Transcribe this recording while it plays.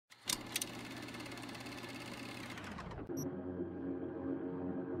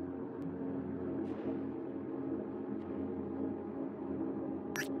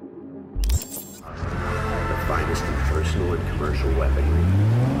civil and commercial weaponry.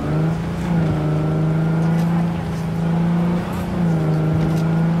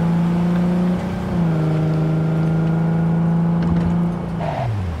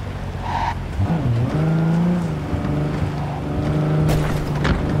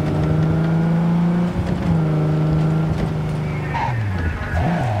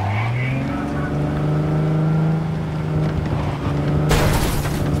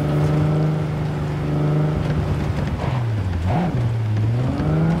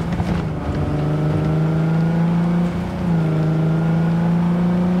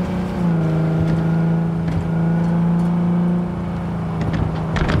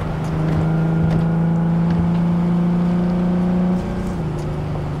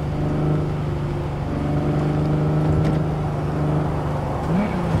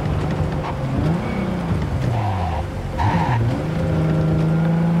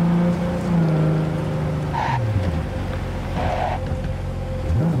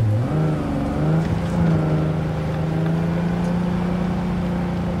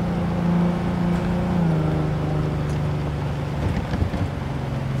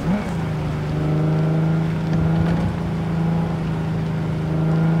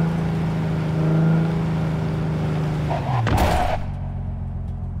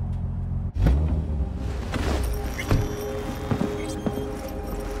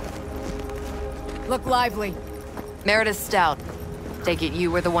 Look lively. Meredith Stout. Take it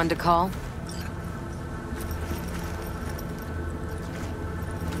you were the one to call?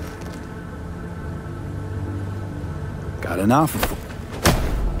 Got an offer for...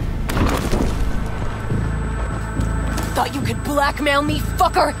 Thought you could blackmail me,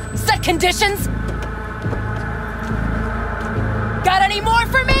 fucker? Set conditions? Got any more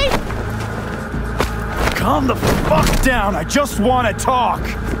for me? Calm the fuck down, I just want to talk!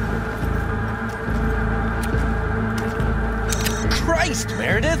 Christ,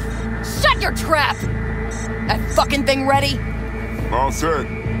 Meredith! Shut your trap! That fucking thing ready? All set.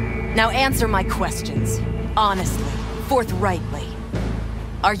 Now answer my questions. Honestly, forthrightly.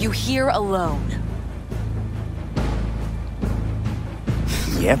 Are you here alone?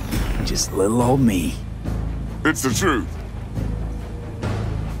 Yep, just little old me. It's the truth.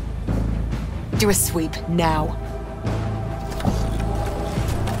 Do a sweep, now.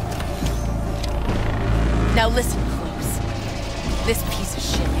 Now listen close. This piece of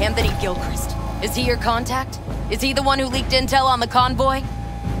shit, Anthony Gilchrist. Is he your contact? Is he the one who leaked intel on the convoy?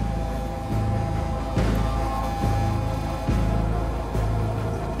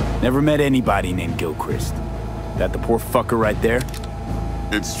 Never met anybody named Gilchrist. That the poor fucker right there?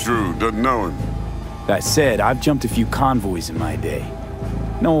 It's true, doesn't know him. I said, I've jumped a few convoys in my day.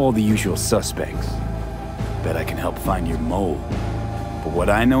 Know all the usual suspects. Bet I can help find your mole. But what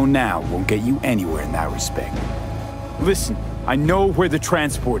I know now won't get you anywhere in that respect. Listen, I know where the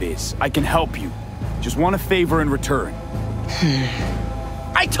transport is. I can help you. Just want a favor in return.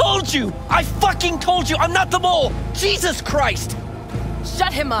 I told you! I fucking told you! I'm not the mole! Jesus Christ!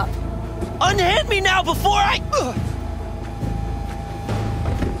 Shut him up! Unhand me now before I...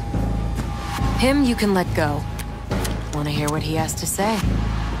 Him you can let go. Want to hear what he has to say?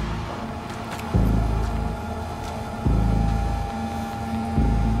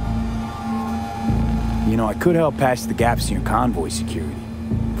 You know, I could help patch the gaps in your convoy security.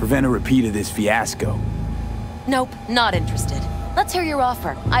 Prevent a repeat of this fiasco. Nope, not interested. Let's hear your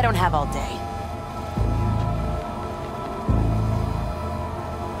offer. I don't have all day.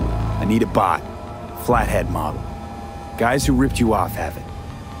 I need a bot. Flathead model. Guys who ripped you off have it.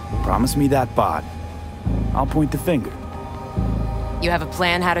 Promise me that bot. I'll point the finger. You have a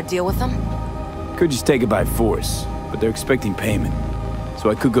plan how to deal with them? Could just take it by force, but they're expecting payment. So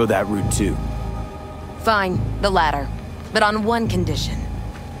I could go that route too. Fine, the latter. But on one condition.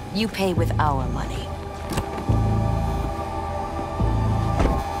 You pay with our money.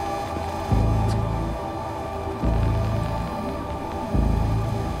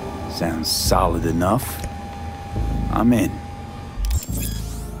 Sounds solid enough. I'm in.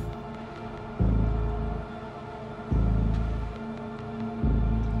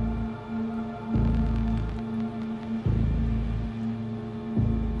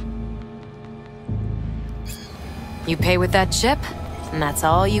 You pay with that chip, and that's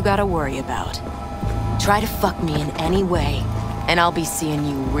all you gotta worry about. Try to fuck me in any way, and I'll be seeing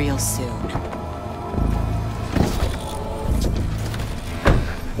you real soon.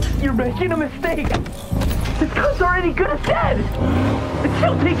 You're making a mistake! This cunt's already good as dead! And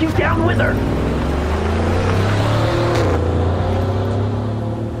she'll take you down with her!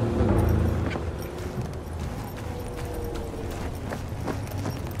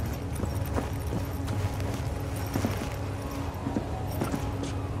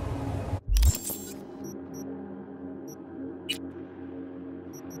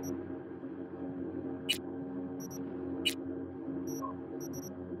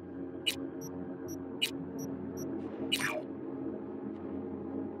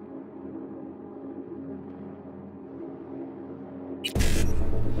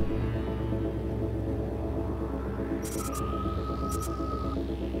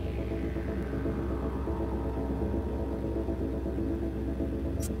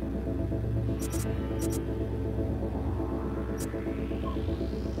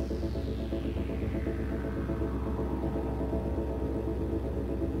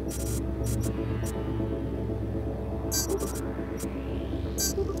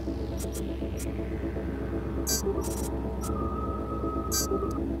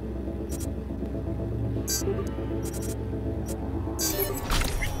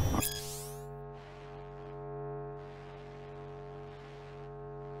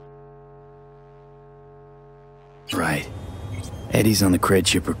 Right. Eddies on the cred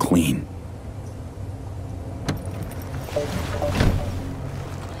ship are clean.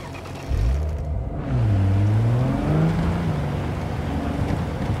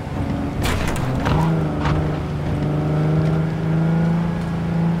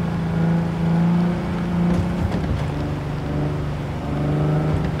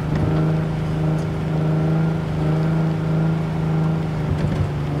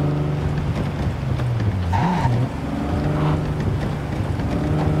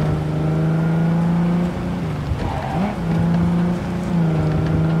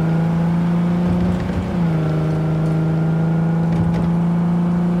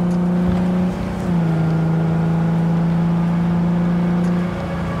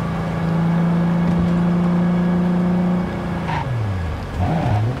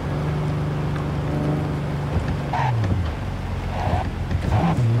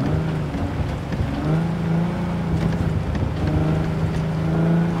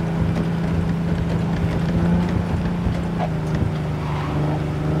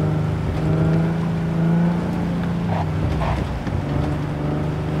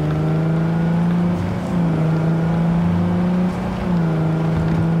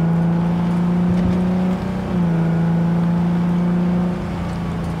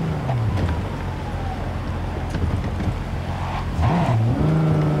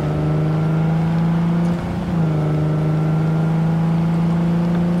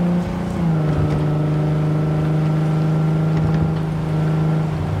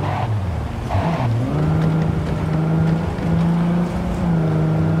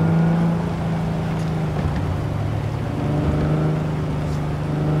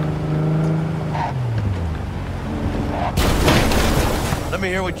 Let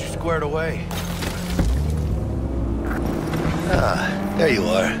me hear what you squared away. Ah, there you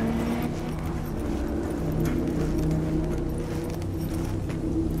are.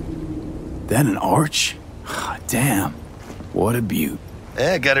 That an arch? Damn. What a beaut.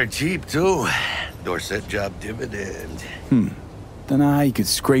 Yeah, got her cheap, too. Dorset job dividend. Dunno how you could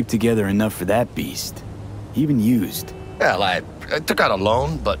scrape together enough for that beast. Even used. Well, I took out a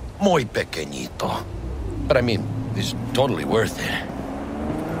loan, but muy pequeñito. But I mean, it's totally worth it.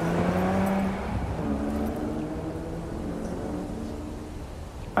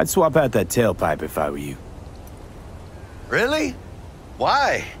 I'd swap out that tailpipe if I were you. Really?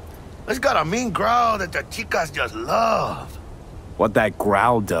 Why? It's got a mean growl that the chicas just love. What that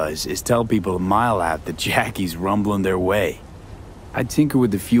growl does is tell people a mile out that Jackie's rumbling their way. I'd tinker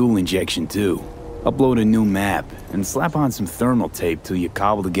with the fuel injection too. Upload a new map, and slap on some thermal tape till you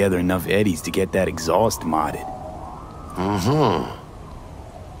cobble together enough eddies to get that exhaust modded.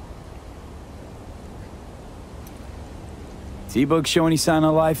 T-Bug show any sign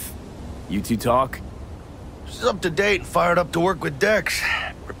of life? You two talk? She's up to date and fired up to work with Dex.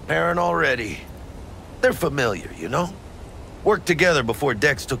 Preparing already. They're familiar, you know? Worked together before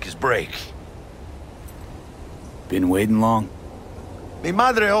Dex took his break. Been waiting long? Mi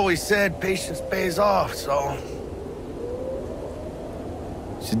madre always said patience pays off, so...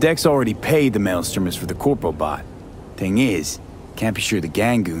 So Dex already paid the Maelstormers for the Corpo Bot. Thing is, can't be sure the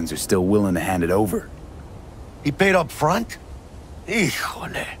Gangoons are still willing to hand it over. He paid up front?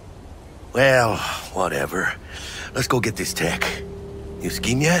 Híjole. Well, whatever. Let's go get this tech. You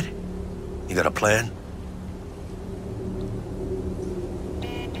scheme yet? You got a plan?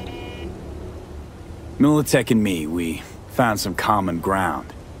 Militech and me, we found some common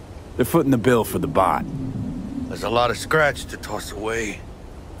ground. They're footing the bill for the bot. There's a lot of scratch to toss away.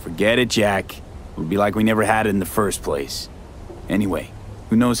 Forget it, Jack. It'll be like we never had it in the first place. Anyway,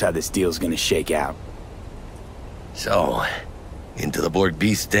 who knows how this deal's gonna shake out. So, into the Borg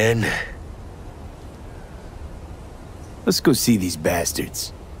Beast Den? Let's go see these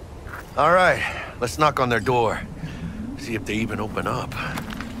bastards. All right, let's knock on their door. See if they even open up.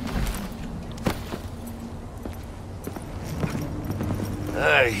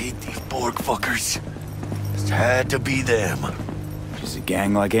 I hate these Borg fuckers. Just had to be them. Just a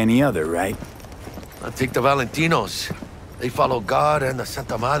gang like any other, right? I'll take the Valentinos. They follow God and the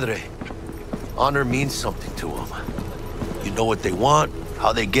Santa Madre. Honor means something to them. You know what they want,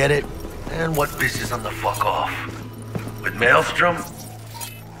 how they get it, And what pisses on the fuck off? With Maelstrom?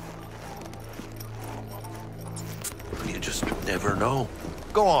 You just never know.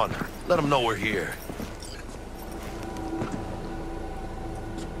 Go on, let them know we're here.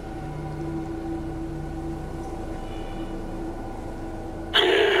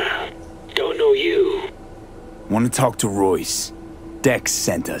 Don't know you. Want to talk to Royce. Dex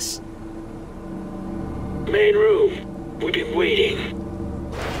sent us. Main room. We've been waiting.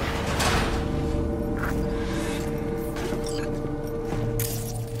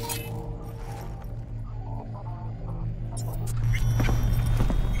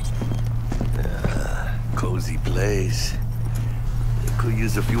 Cozy place. Could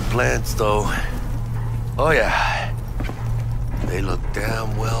use a few plants, though. Oh, yeah. They look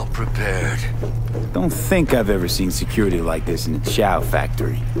damn well prepared. Don't think I've ever seen security like this in a chow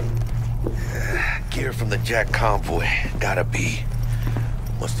factory. Gear from the Jack convoy. Gotta be.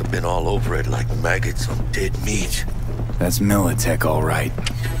 Must have been all over it like maggots on dead meat. That's Militech, all right.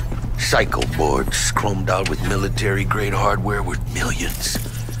 Psycho boards, chromed out with military-grade hardware worth millions.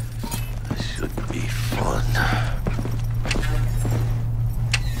 Should be fun.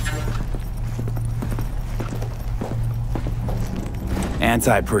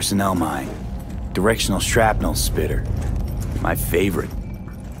 Anti-personnel mine. Directional shrapnel spitter. My favorite.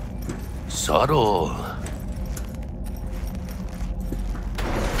 Subtle.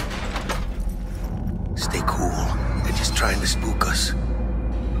 Stay cool. They're just trying to spook us.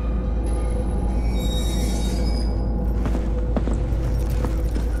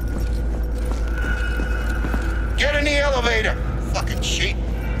 Get in the elevator! Fucking sheep.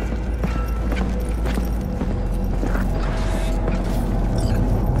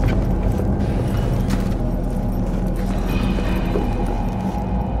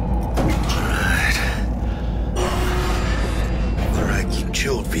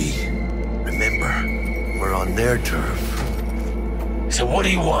 Their turf. So what do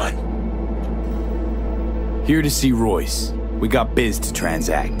you want? Here to see Royce. We got biz to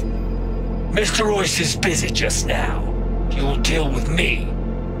transact. Mr. Royce is busy just now. You'll deal with me.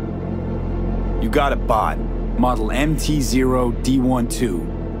 You got a bot. Model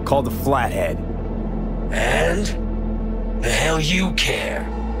MT0D12. Called the Flathead. And? The hell you care?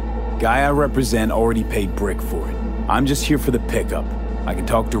 Guy I represent already paid brick for it. I'm just here for the pickup. I can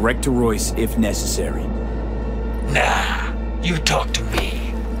talk direct to Royce if necessary. Nah, you talk to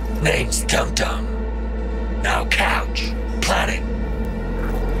me. Name's Dum Dum. Now couch, planet.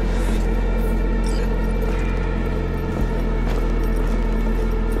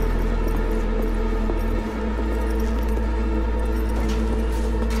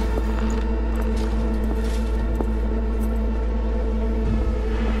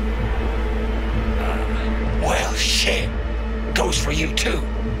 Well, shit. Goes for you too.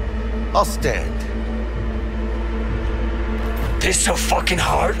 I'll stand. This so fucking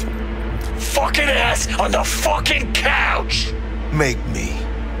hard? Fucking ass on the fucking couch! Make me.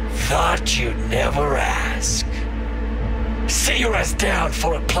 Thought you'd never ask. Sit your ass down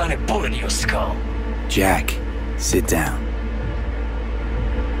for a planet bullet in your skull. Jack, sit down.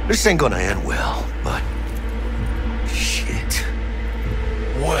 This ain't gonna end well, but... shit.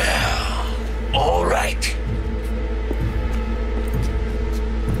 Well, alright.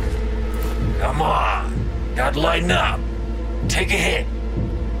 Come on, gotta lighten up. Take a hit.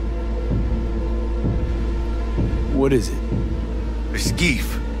 What is it? A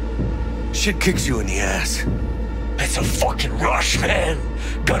skeef. Shit kicks you in the ass. It's a fucking rush, man.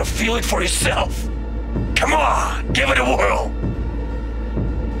 Gotta feel it for yourself. Come on, give it a whirl.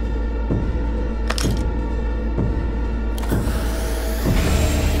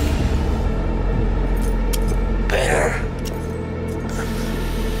 Better?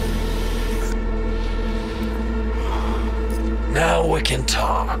 Now we can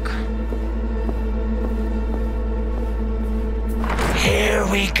talk. Here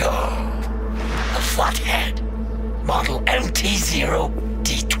we go. The Flathead. Model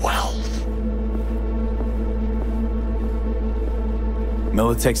MT0D12.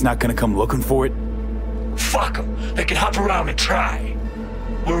 Militech's not gonna come looking for it? Fuck them. They can hop around and try.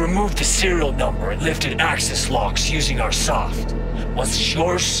 We'll remove the serial number and lifted access logs using our soft. Once it's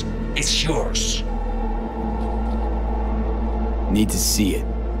yours, it's yours. Need to see it.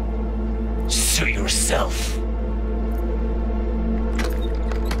 Suit yourself.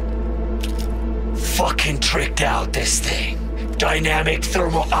 Fucking tricked out, this thing. Dynamic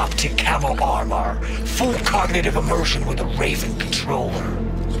thermo-optic camo armor. Full cognitive immersion with a Raven controller.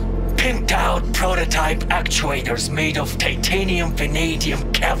 Pimped out prototype actuators made of titanium,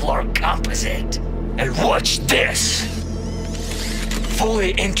 vanadium, Kevlar composite. And watch this.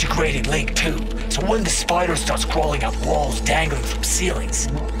 fully integrated link too, so when the spider starts crawling up walls dangling from ceilings.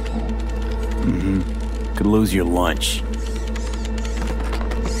 Could lose your lunch.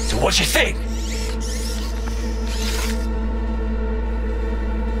 So what you think?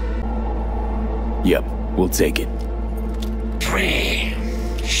 Yep, we'll take it. Free.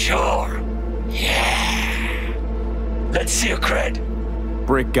 Sure. Yeah. Let's see your cred.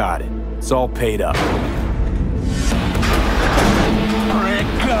 Brick got it. It's all paid up. Brick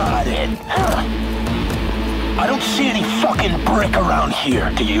got it. I don't see any fucking brick around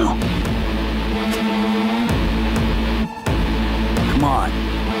here, do you? Come on.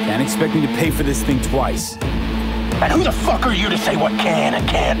 Can't expect me to pay for this thing twice. And who the fuck are you to say what can and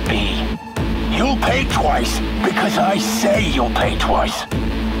can't be? You'll pay twice because I say you'll pay twice.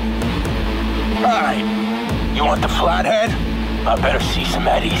 Alright. You want the Flathead? I better see some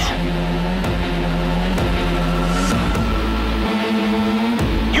eddies.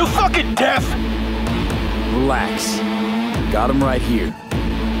 You fucking deaf? Relax. Got him right here.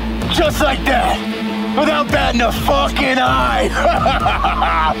 Just like that. Without batting a fucking eye.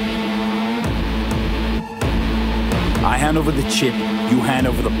 I hand over the chip, you hand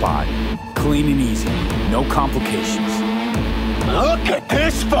over the bot. Clean and easy. No complications. Look at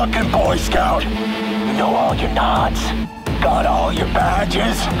this fucking Boy Scout. You know all your nods. Got all your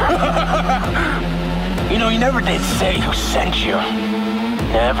badges. You know, you never did say who sent you.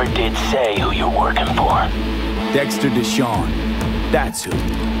 Never did say who you're working for. Dexter Deshawn. That's who.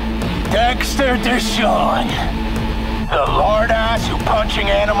 Dexter Deshawn. The lord-ass who punching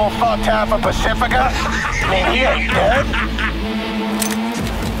animal fucked half of Pacifica? I mean, he ain't dead.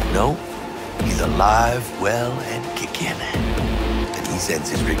 No, he's alive, well, and kicking. And he sends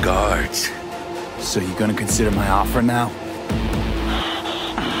his regards. So you gonna consider my offer now?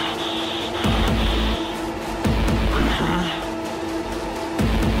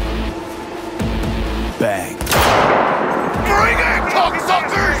 Bang. Bring it,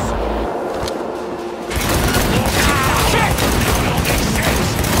 cocksuckers!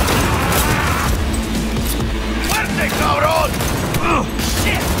 Fuerte, cabrón!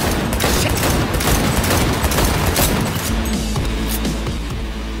 Shit!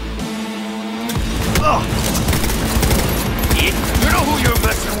 You know who you're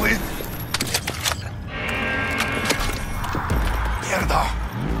messing with? Mierda!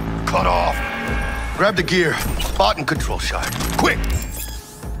 Cut off! Grab the gear. Bot and control shard. Quick!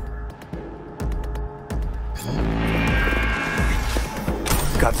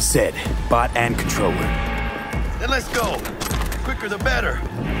 Got the set. Bot and controller. Then let's go. The quicker the better.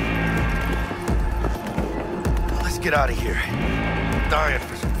 Let's get out of here. I'm dying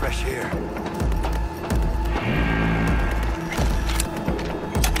for some fresh air.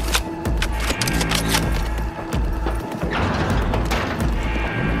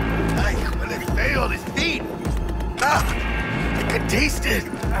 His feet. I can taste it.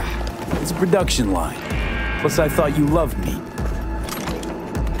 It's a production line. Plus, I thought you loved me.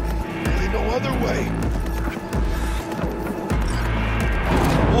 Really no other way.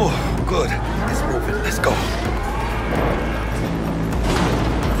 Oh, good. Let's move it. Let's go.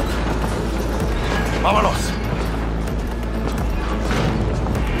 Vámonos.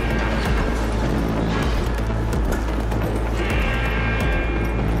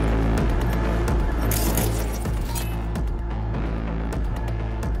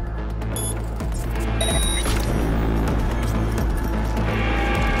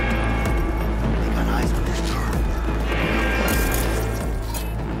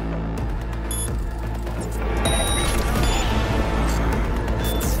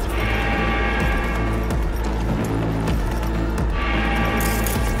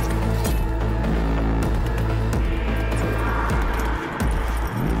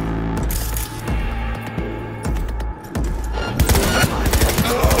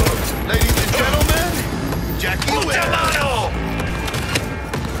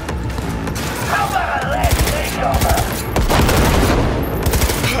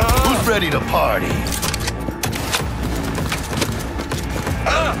 Ready to party.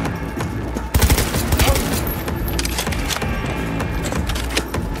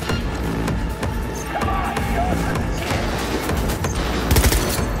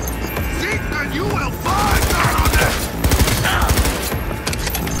 You will find out on this.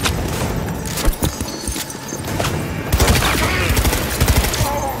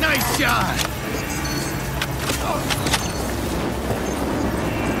 Nice shot.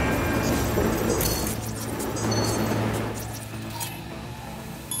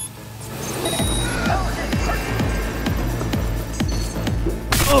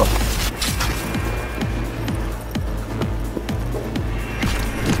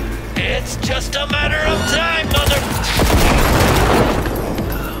 It's just a matter of time, mother...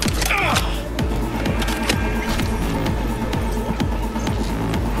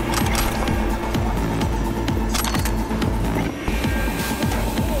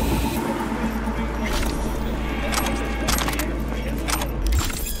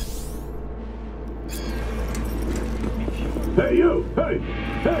 Hey, you! Hey!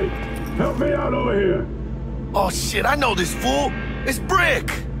 Hey! Help me out over here! Oh shit, I know this fool! It's Brick!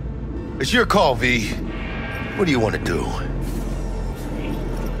 It's your call, V. What do you want to do?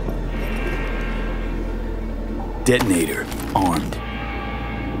 Detonator, armed.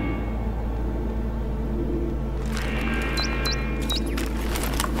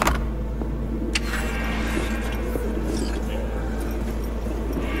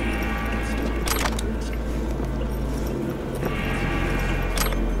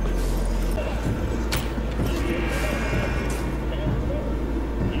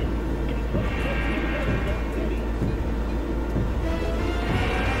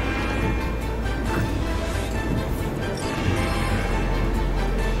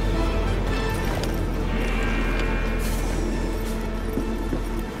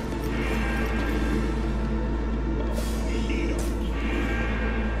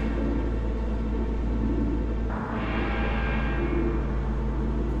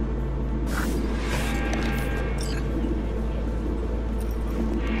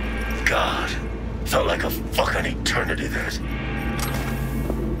 Felt like a fucking eternity there.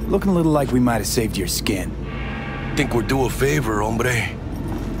 Looking a little like we might have saved your skin. Think we're due a favor, hombre?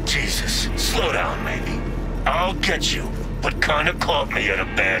 Jesus, slow down, maybe. I'll get you, but kinda caught me at a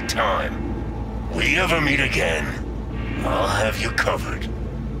bad time. We ever meet again, I'll have you covered.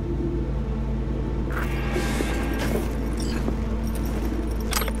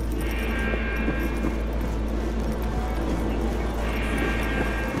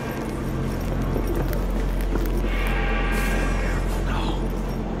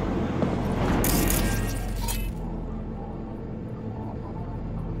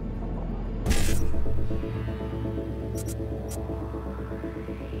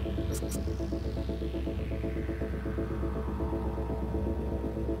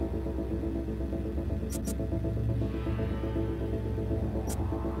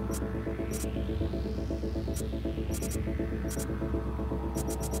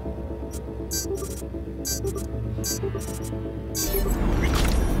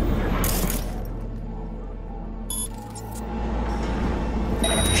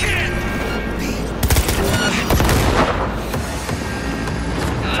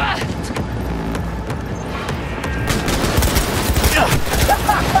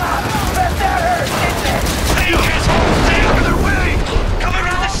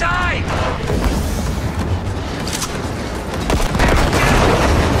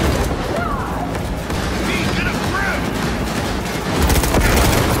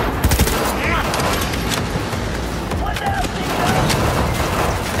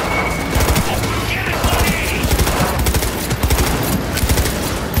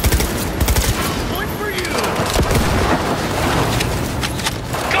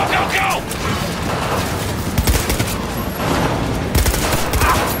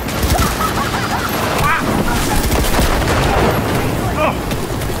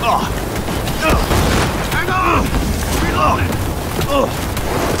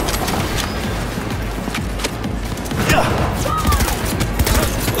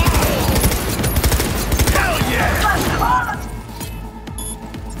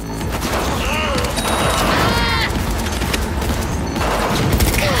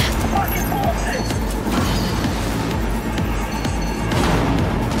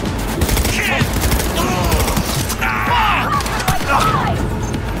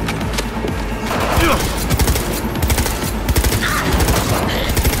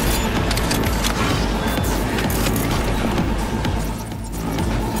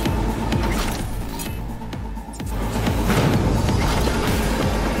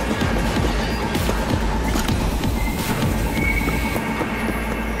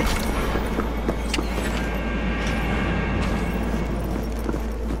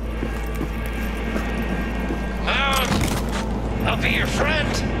 I'll be your friend.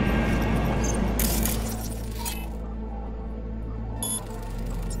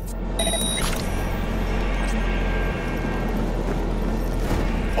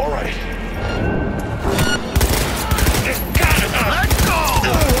 All right. Got it. Let's go.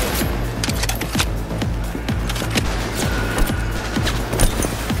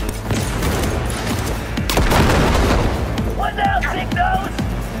 What now, big nose?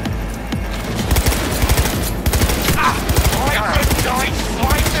 Nice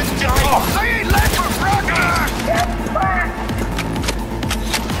slice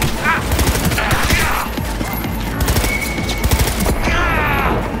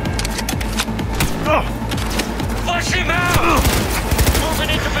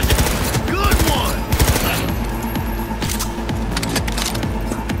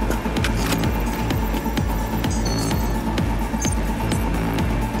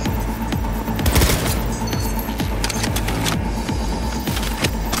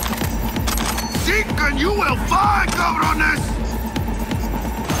and you will find, cabrones!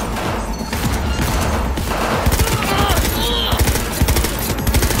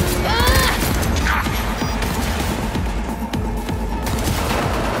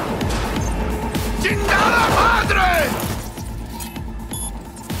 ¡Chingada madre!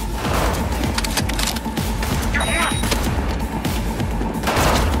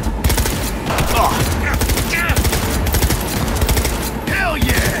 Hell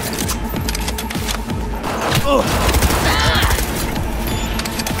yeah!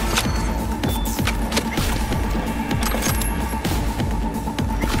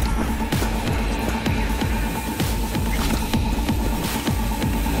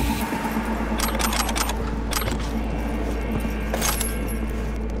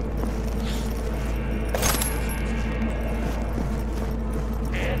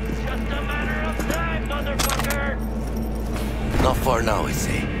 Not far now, I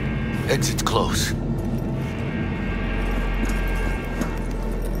say. Exit's close.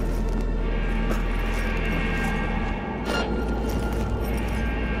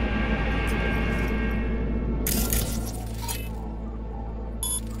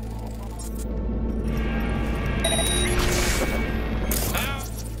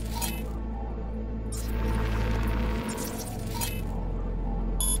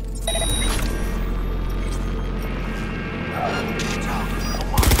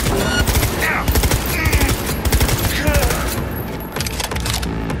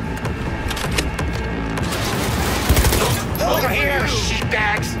 Over here,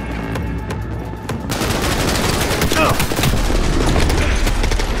 shitbags!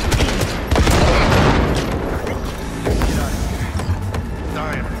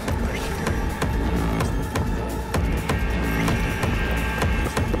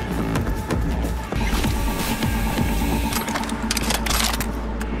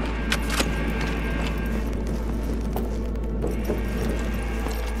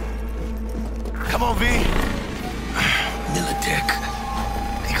 Come on, V. Militech.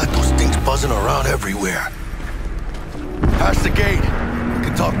 They got those things buzzing around everywhere. Past the gate. We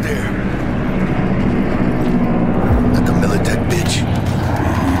can talk there. Got the Militech, bitch.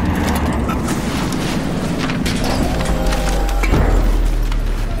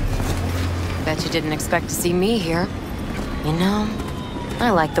 Bet you didn't expect to see me here. You know,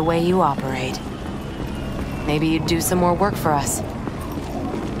 I like the way you operate. Maybe you'd do some more work for us.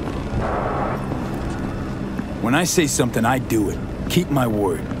 When I say something, I do it. Keep my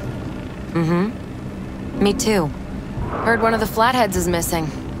word. Mm-hmm. Me too. Heard one of the Flatheads is missing.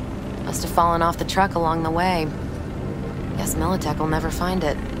 Must have fallen off the truck along the way. Guess Militech will never find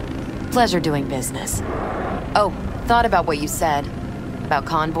it. Pleasure doing business. Oh, thought about what you said. About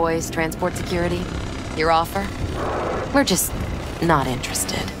convoys, transport security. Your offer? We're just not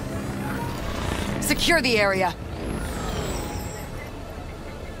interested. Secure the area!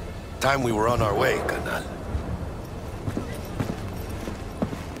 Time we were on our way, carnal.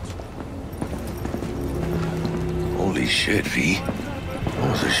 Holy shit, V. I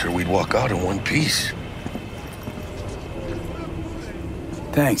wasn't sure we'd walk out in one piece.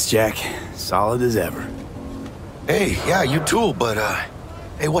 Thanks, Jack. Solid as ever. Hey, yeah, you too, but,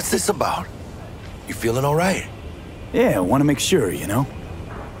 hey, what's this about? You feeling all right? Yeah, I want to make sure, you know?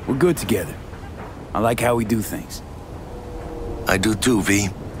 We're good together. I like how we do things. I do too, V.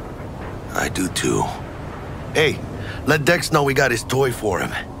 I do too. Hey, let Dex know we got his toy for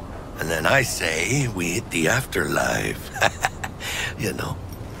him. And then I say we hit the afterlife. You know,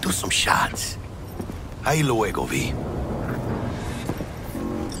 do some shots. Ahí luego, V.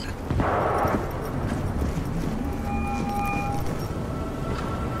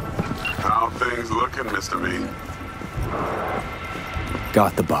 How things looking, Mr. V?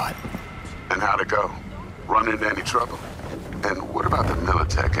 Got the bot. And how'd it go? Run into any trouble? And what about the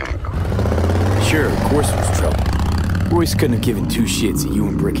Militech angle? Sure, of course it was trouble. Royce couldn't have given two shits that you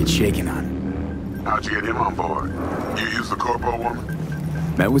and Brick had shaken on it. How'd you get him on board? You used the corpo woman?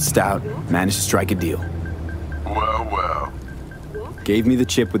 Met with Stout, managed to strike a deal. Well, well. Gave me the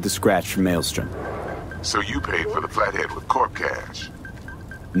chip with the scratch from Maelstorm. So you paid for the Flathead with corp cash?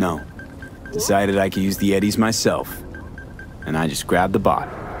 No. Decided I could use the Eddies myself. And I just grabbed the bot.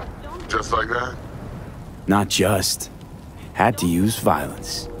 Just like that? Not just. Had to use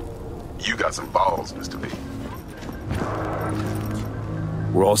violence. You got some balls, Mr. V.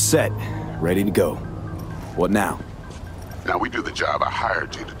 We're all set. Ready to go. What now? Now we do the job I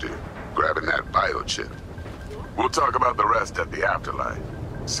hired you to do. Grabbing that biochip. We'll talk about the rest at the afterlife.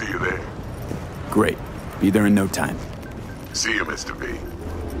 See you there. Great. Be there in no time. See you, Mr. V.